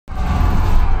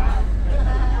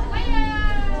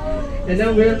And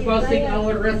then we're passing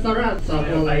our restaurant,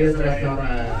 Tsavo Lion Restaurant.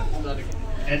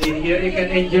 And in here you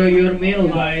can enjoy your meal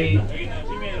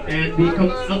and be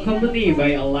accompanied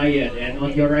by a lion. And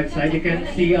on your right side you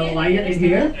can see a lion in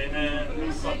here.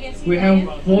 We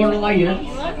have 4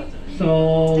 lions.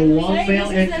 So 1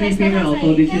 male and 3 female.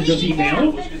 So this is the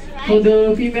female. So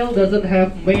the female doesn't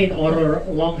have mane or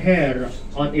long hair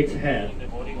on its head.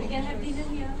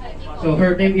 So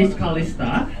her name is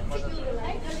Callista.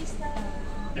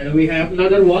 And we have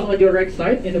another one on your right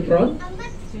side in the front.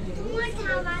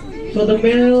 So the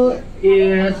male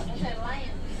is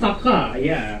Saka,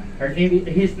 yeah.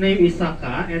 His name is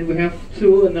Saka, and we have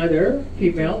another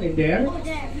female in there.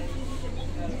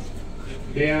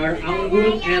 They are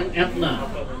Anggun and Etna.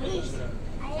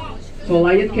 So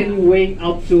lion can weigh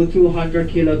up to 200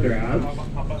 kilograms.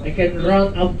 They can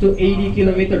run up to 80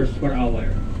 kilometers per hour.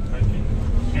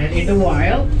 And in the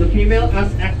wild, the female is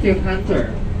active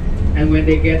hunter. And when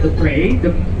they get the prey,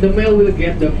 the male will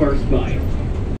get the first bite.